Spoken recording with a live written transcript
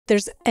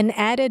There's an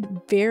added,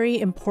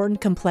 very important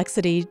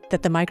complexity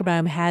that the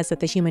microbiome has that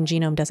the human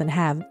genome doesn't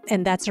have,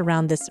 and that's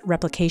around this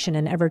replication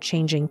and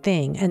ever-changing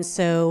thing. And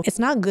so it's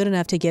not good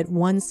enough to get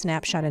one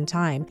snapshot in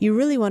time. You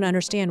really want to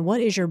understand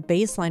what is your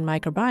baseline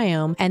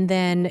microbiome, and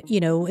then,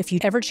 if you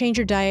ever change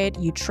your diet,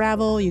 you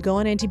travel, you go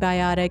on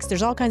antibiotics,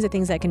 there's all kinds of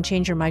things that can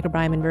change your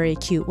microbiome in very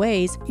acute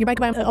ways. Your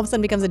microbiome all of a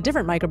sudden becomes a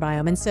different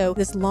microbiome, and so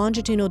this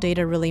longitudinal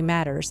data really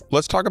matters.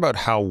 Let's talk about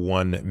how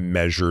one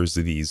measures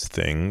these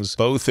things,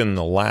 both in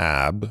the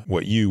lab,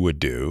 what you would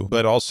do,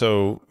 but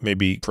also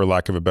maybe, for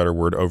lack of a better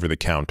word, over the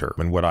counter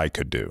and what I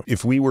could do.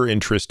 If we were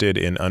interested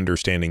in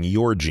understanding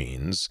your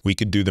genes, we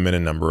could do them in a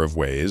number of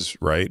ways,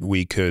 right?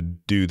 We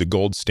could do the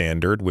gold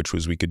standard, which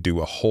was we could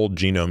do a whole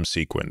genome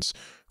sequence.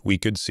 We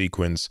could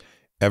sequence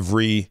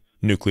every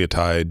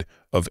nucleotide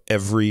of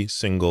every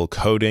single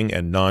coding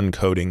and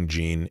non-coding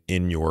gene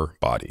in your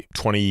body.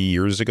 20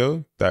 years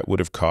ago, that would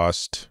have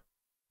cost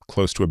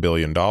close to $1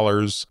 billion.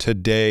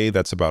 Today,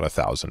 that's about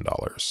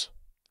 $1,000.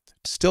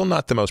 Still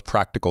not the most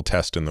practical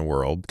test in the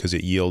world because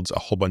it yields a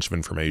whole bunch of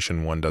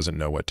information one doesn't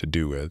know what to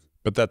do with.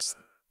 But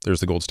there's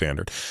the gold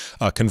standard.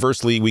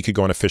 Conversely, we could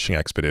go on a fishing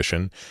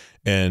expedition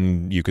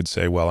and you could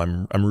say, well,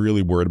 I'm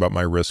really worried about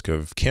my risk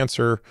of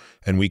cancer.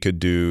 And we could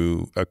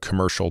do a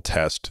commercial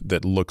test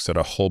that looks at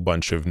a whole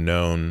bunch of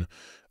known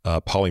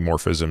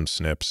polymorphism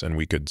SNPs, and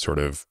we could sort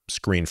of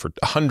screen for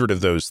 100 of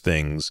those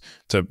things.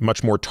 It's a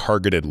much more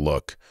targeted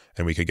look,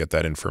 and we could get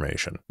that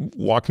information.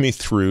 Walk me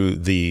through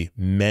the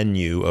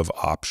menu of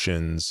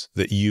options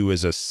that you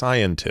as a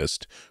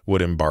scientist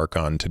would embark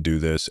on to do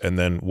this, and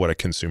then what a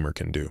consumer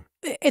can do.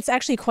 It's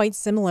actually quite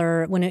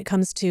similar when it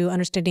comes to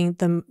understanding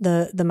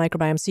the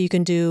microbiome. So you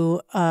can do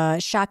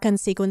shotgun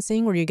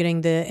sequencing, where you're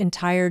getting the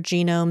entire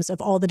genomes of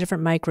all the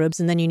different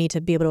microbes, and then you need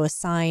to be able to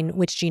assign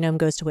which genome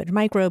goes to which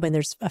microbe, and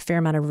there's a fair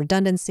amount of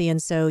redundancy.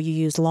 And so you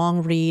use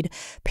long read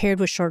paired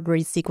with short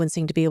read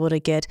sequencing to be able to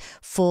get the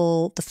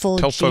full genome.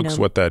 Tell folks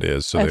what that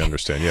is so they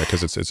understand. Yeah,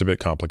 because it's a bit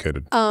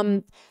complicated.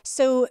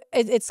 So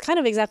it's kind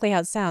of exactly how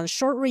it sounds.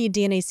 Short read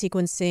DNA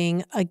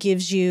sequencing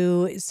gives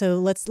you, so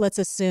let's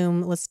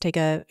take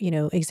a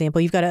example.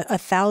 You've got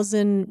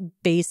 1,000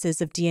 bases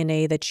of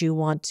DNA that you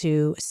want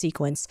to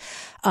sequence.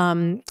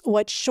 By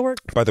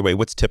the way,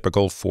 what's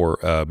typical for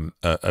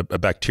a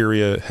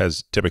bacteria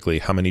has typically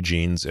how many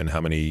genes and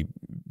how many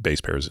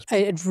base pairs?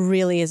 It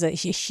really is a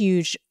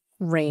huge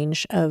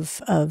range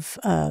of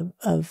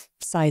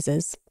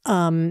sizes.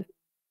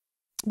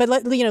 But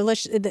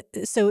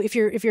so if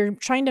you're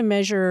trying to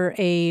measure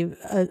a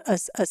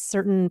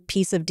certain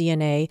piece of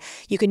DNA,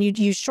 you can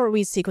use short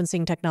read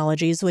sequencing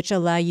technologies, which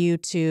allow you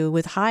to,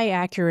 with high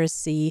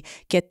accuracy,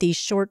 get these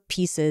short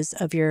pieces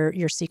of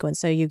your sequence.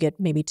 So you get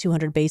maybe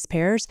 200 base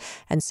pairs,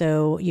 and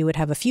so you would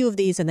have a few of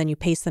these, and then you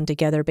paste them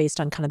together based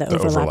on kind of the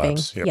overlapping.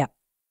 Yep. Yeah.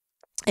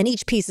 And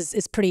each piece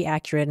is pretty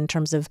accurate in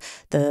terms of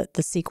the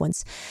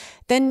sequence.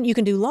 Then you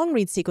can do long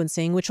read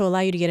sequencing, which will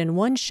allow you to get in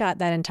one shot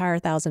that entire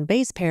 1,000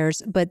 base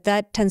pairs, but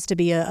that tends to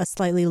be a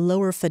slightly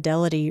lower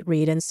fidelity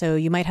read, and so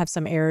you might have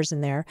some errors in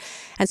there.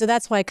 And so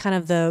that's why kind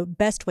of the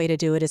best way to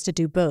do it is to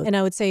do both. And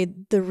I would say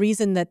the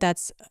reason that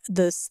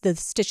the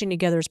stitching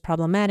together is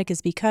problematic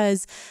is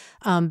because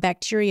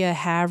bacteria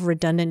have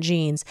redundant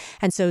genes.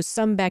 And so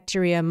some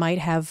bacteria might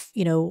have,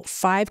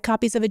 5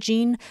 copies of a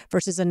gene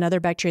versus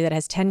another bacteria that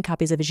has 10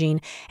 copies of a gene.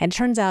 And it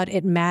turns out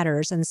it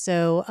matters. And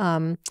so,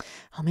 I'm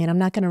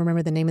not going to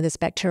remember the name of this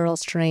bacterial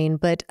strain,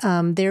 but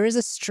there is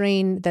a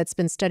strain that's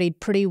been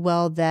studied pretty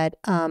well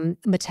that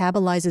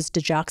metabolizes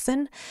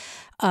digoxin.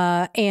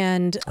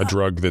 And a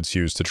drug that's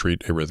used to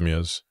treat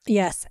arrhythmias.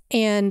 Yes.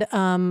 And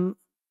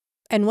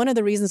one of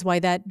the reasons why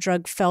that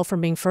drug fell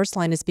from being first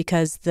line is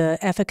because the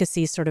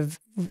efficacy sort of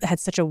had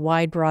such a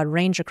wide, broad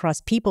range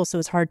across people, so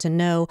it's hard to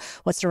know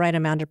what's the right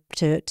amount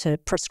to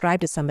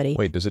prescribe to somebody.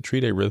 Wait, does it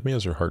treat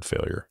arrhythmias or heart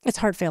failure? It's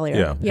heart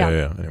failure.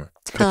 Yeah. Anyway,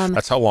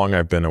 that's how long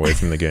I've been away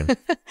from the game.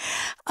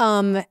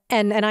 And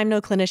I'm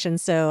no clinician,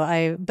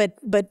 so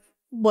but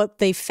what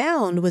they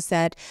found was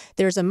that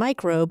there's a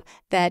microbe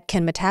that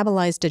can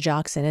metabolize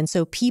digoxin. And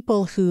so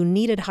people who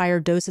needed higher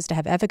doses to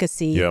have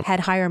efficacy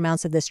had higher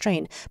amounts of this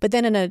strain. But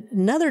then in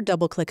another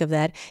double click of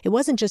that, it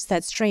wasn't just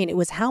that strain, it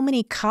was how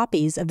many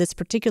copies of this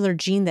particular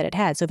gene that it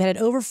had. So if it had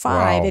over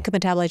 5, it could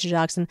metabolize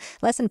digoxin.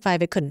 Less than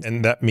 5, it couldn't.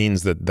 And that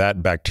means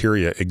that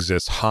bacteria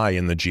exists high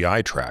in the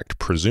GI tract,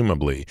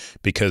 presumably,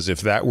 because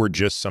if that were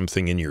just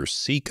something in your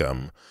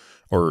cecum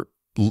or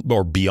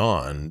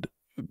beyond,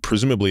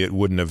 presumably it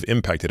wouldn't have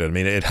impacted it. I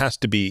mean, it has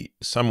to be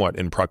somewhat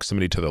in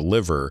proximity to the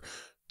liver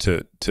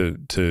to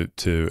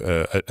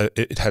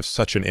it have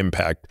such an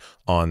impact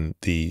on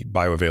the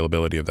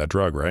bioavailability of that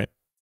drug, right?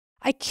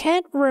 I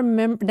can't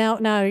remember now.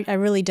 Now I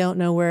really don't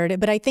know where it is,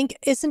 but I think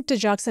isn't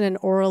digoxin an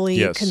orally?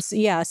 Yes.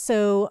 Yeah.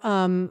 So,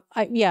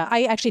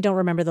 I actually don't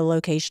remember the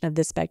location of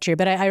this bacteria,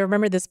 but I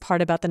remember this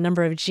part about the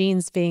number of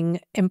genes being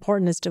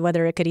important as to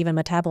whether it could even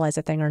metabolize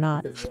a thing or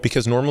not.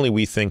 Because normally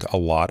we think a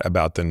lot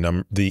about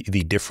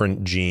the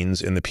different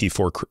genes in the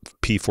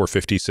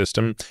P450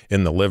 system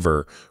in the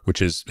liver,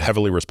 which is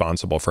heavily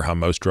responsible for how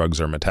most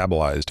drugs are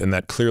metabolized, and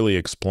that clearly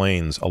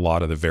explains a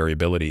lot of the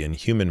variability in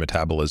human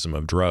metabolism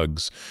of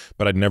drugs.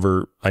 But I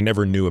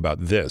never knew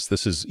about this.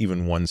 This is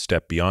even one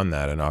step beyond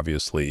that, and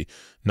obviously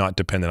not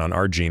dependent on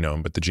our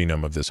genome, but the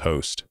genome of this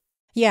host.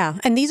 Yeah,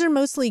 and these are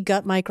mostly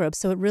gut microbes,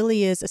 so it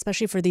really is,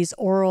 especially for these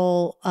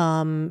oral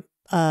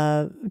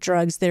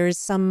drugs. There is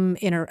some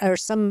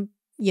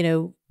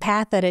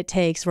path that it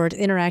takes where it's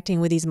interacting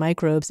with these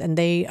microbes, and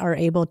they are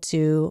able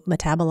to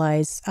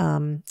metabolize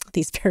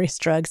these various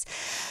drugs.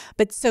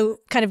 But so,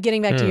 kind of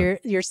getting back to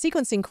your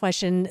sequencing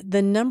question,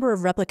 the number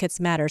of replicates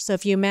matters. So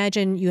if you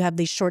imagine you have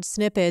these short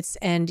snippets,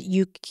 and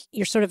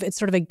it's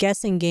sort of a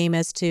guessing game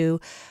as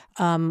to,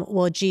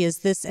 well, gee, is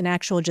this an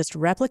actual just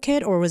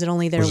replicate, or was it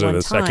only there one time?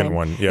 Was it the second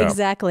one? Yeah,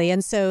 exactly.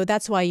 And so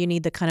that's why you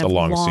need the kind of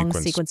long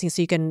sequencing,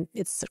 so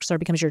it sort of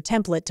becomes your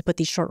template to put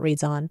these short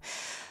reads on.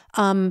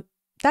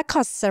 That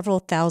costs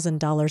several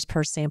 $1,000s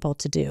per sample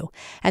to do.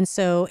 And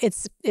so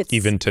it's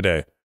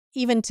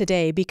even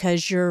today,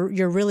 because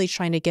you're really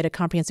trying to get a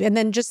comprehensive, and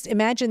then just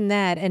imagine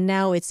that. And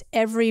now it's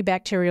every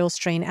bacterial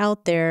strain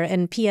out there.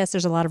 And P.S.,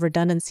 there's a lot of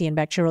redundancy in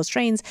bacterial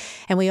strains.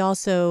 And we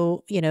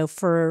also,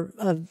 for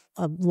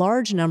a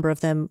large number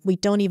of them, we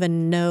don't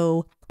even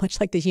know, much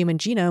like the human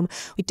genome,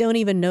 we don't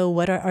even know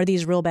what are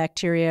these real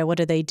bacteria, what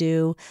do they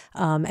do?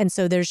 And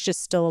so there's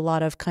just still a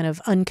lot of kind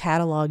of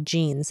uncatalogued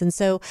genes. And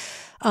so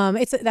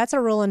that's a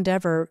real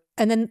endeavor.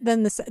 And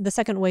then the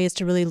second way is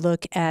to really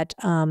look at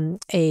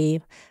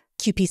a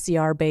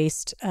qPCR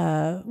based,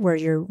 where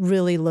you're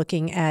really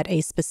looking at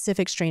a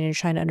specific strain and you're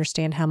trying to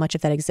understand how much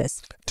of that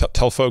exists.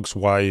 Tell folks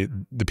why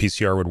the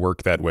PCR would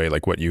work that way,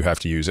 like what you have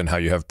to use and how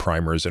you have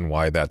primers, and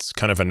why that's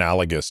kind of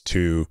analogous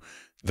to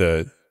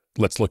the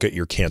let's look at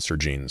your cancer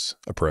genes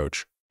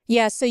approach.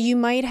 Yeah, so you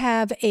might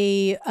have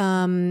a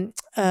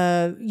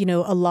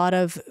lot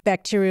of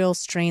bacterial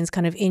strains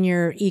kind of in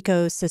your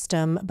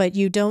ecosystem, but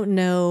you don't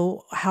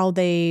know how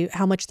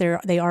much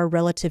they are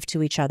relative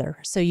to each other.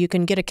 So you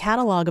can get a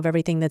catalog of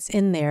everything that's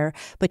in there,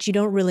 but you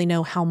don't really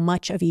know how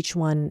much of each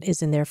one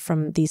is in there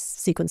from these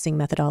sequencing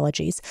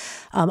methodologies.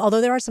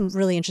 Although there are some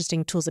really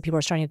interesting tools that people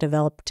are starting to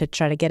develop to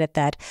try to get at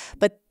that.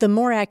 But the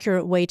more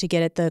accurate way to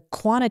get at the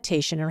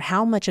quantitation, or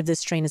how much of this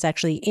strain is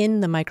actually in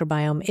the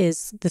microbiome,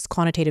 is this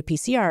quantitative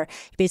PCR. You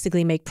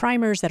basically make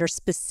primers that are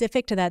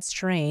specific to that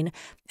strain,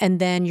 and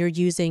then you're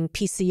using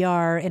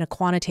PCR in a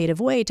quantitative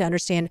way to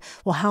understand,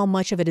 well, how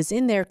much of it is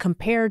in there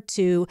compared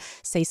to,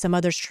 say, some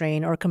other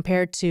strain, or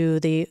compared to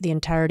the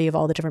entirety of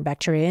all the different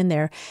bacteria in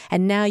there.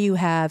 And now you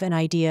have an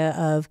idea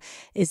of,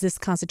 is this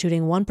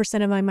constituting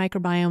 1% of my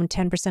microbiome,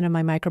 10% of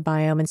my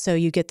microbiome? And so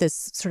you get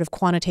this sort of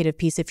quantitative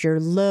piece. If you're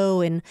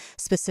low in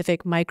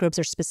specific microbes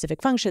or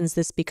specific functions,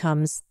 this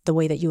becomes the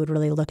way that you would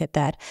really look at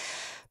that.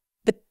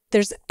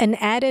 There's an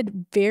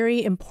added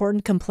very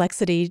important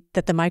complexity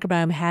that the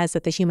microbiome has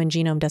that the human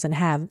genome doesn't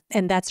have,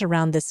 and that's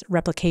around this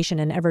replication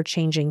and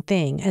ever-changing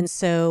thing. And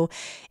so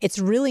it's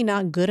really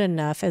not good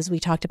enough, as we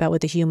talked about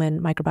with the Human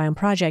Microbiome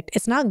Project,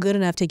 it's not good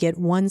enough to get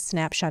one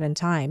snapshot in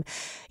time.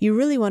 You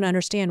really want to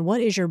understand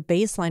what is your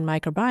baseline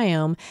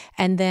microbiome,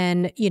 and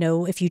then,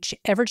 if you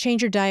ever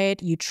change your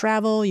diet, you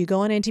travel, you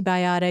go on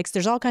antibiotics,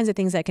 there's all kinds of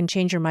things that can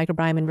change your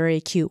microbiome in very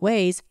acute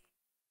ways.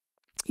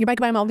 Your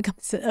microbiome all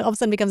of a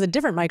sudden becomes a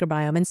different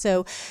microbiome. And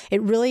so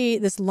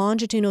this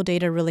longitudinal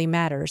data really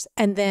matters.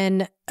 And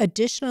then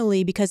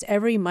additionally, because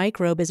every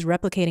microbe is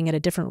replicating at a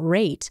different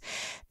rate,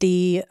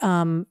 the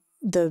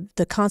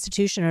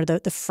constitution, or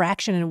the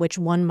fraction in which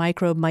one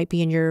microbe might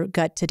be in your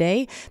gut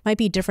today might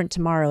be different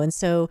tomorrow. And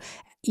so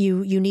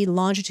you need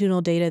longitudinal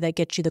data that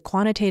gets you the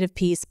quantitative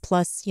piece,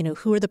 plus,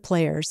 who are the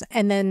players.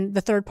 And then the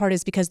third part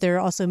is, because they're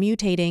also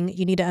mutating,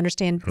 you need to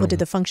understand, what did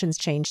the functions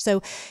change?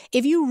 So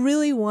if you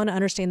really want to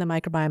understand the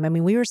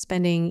microbiome, we were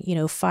spending,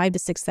 $5,000 to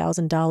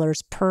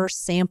 $6,000 per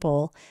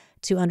sample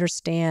to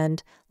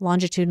understand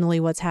longitudinally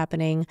what's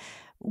happening,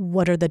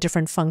 what are the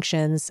different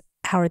functions,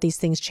 how are these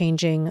things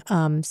changing.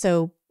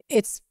 So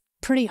it's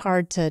pretty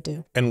hard to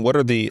do. And what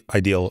are the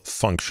ideal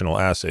functional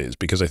assays?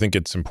 Because I think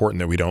it's important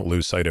that we don't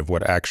lose sight of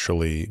what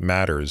actually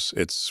matters.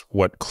 It's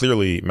what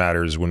clearly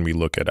matters when we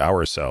look at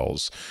our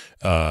cells.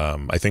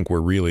 I think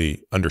we're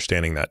really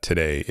understanding that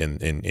today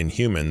in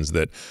humans,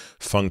 that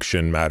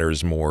function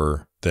matters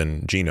more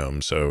than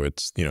genome. So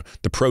it's,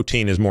 the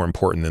protein is more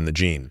important than the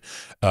gene.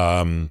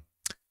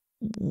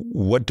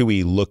 What do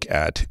we look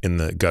at in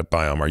the gut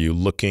biome? Are you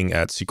looking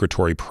at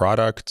secretory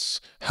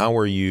products? How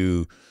are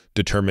you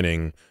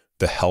determining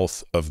the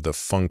health of the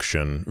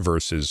function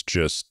versus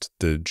just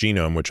the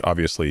genome, which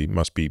obviously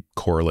must be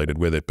correlated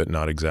with it, but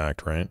not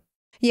exact, right?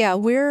 Yeah,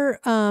 we're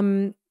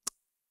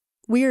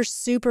We are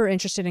super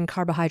interested in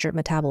carbohydrate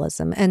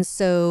metabolism. And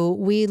so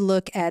we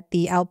look at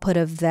the output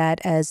of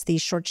that as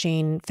these short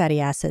chain fatty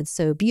acids.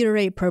 So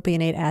butyrate,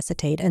 propionate,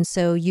 acetate. And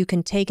so you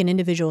can take an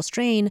individual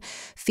strain,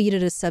 feed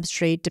it a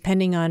substrate,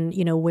 depending on,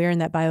 where in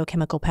that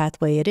biochemical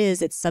pathway it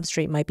is, its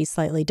substrate might be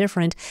slightly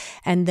different,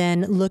 and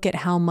then look at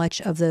how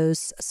much of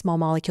those small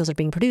molecules are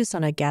being produced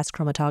on a gas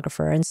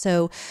chromatographer. And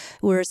so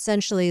we're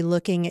essentially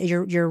looking,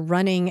 you're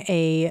running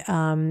a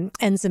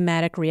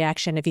enzymatic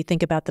reaction. If you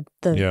think about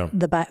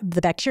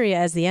the bacteria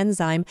as the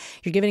enzyme,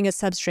 you're giving a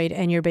substrate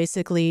and you're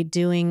basically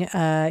doing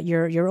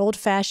your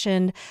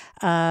old-fashioned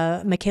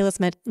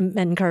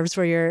Michaelis-Menten curves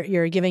where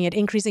you're giving it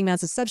increasing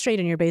amounts of substrate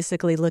and you're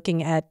basically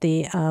looking at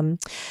the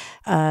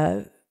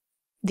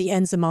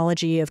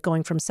enzymology of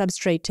going from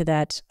substrate to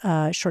that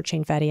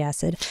short-chain fatty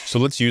acid. So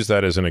let's use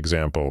that as an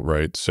example,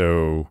 right?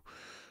 So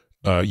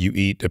you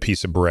eat a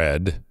piece of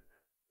bread,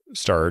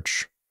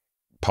 starch,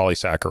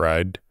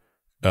 polysaccharide.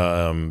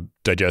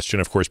 Digestion,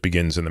 of course,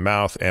 begins in the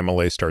mouth.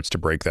 Amylase starts to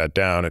break that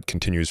down. It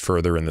continues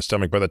further in the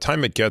stomach. By the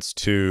time it gets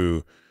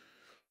to,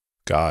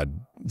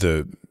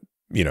 the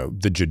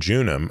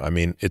jejunum, I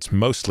mean, it's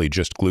mostly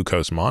just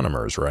glucose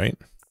monomers, right?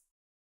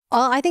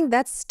 I think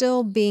that's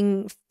still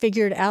being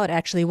figured out,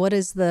 actually. What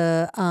is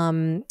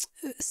the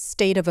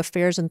state of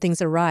affairs when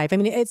things arrive? I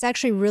mean, it's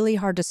actually really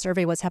hard to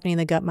survey what's happening in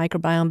the gut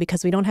microbiome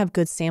because we don't have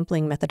good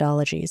sampling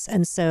methodologies.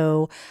 And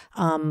so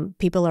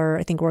people are,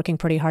 I think, working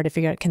pretty hard to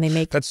figure out, can they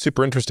make... That's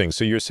super interesting.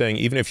 So you're saying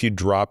even if you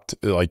dropped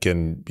like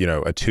in,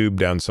 a tube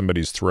down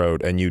somebody's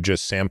throat and you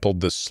just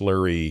sampled the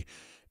slurry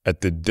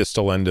at the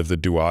distal end of the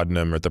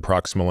duodenum or at the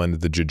proximal end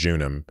of the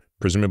jejunum,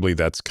 presumably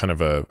that's kind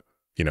of a...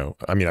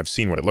 I mean, I've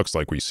seen what it looks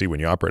like when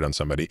you operate on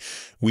somebody.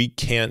 We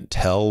can't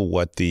tell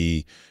what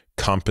the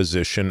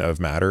composition of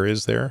matter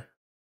is there.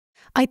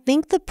 I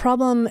think the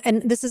problem,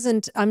 and this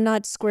isn't, I'm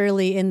not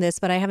squarely in this,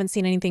 but I haven't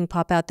seen anything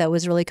pop out that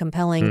was really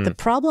compelling. The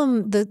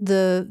problem,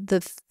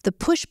 the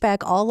pushback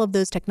all of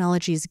those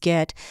technologies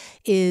get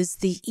is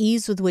the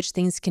ease with which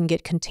things can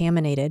get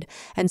contaminated.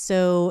 And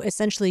so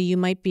essentially you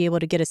might be able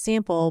to get a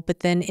sample, but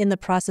then in the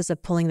process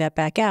of pulling that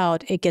back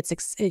out,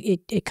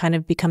 it kind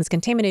of becomes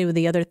contaminated with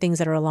the other things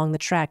that are along the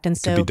tract. And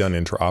so it could be done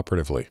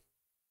intraoperatively.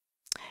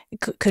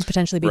 Could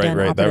potentially be done.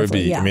 Right. That would be,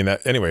 yeah. I mean,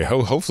 anyway,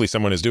 hopefully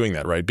someone is doing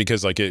that, right?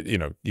 Because like,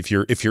 if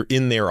you're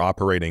in there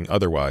operating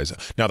otherwise,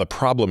 now the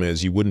problem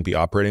is you wouldn't be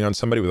operating on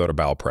somebody without a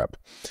bowel prep.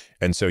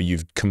 And so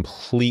you've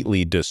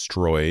completely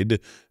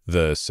destroyed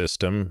the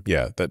system.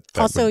 Yeah.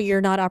 Also,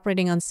 you're not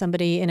operating on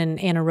somebody in an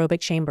anaerobic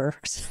chamber.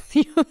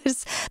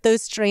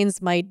 Those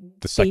strains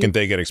might... The second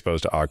they get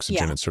exposed to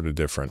oxygen, it's sort of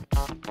different.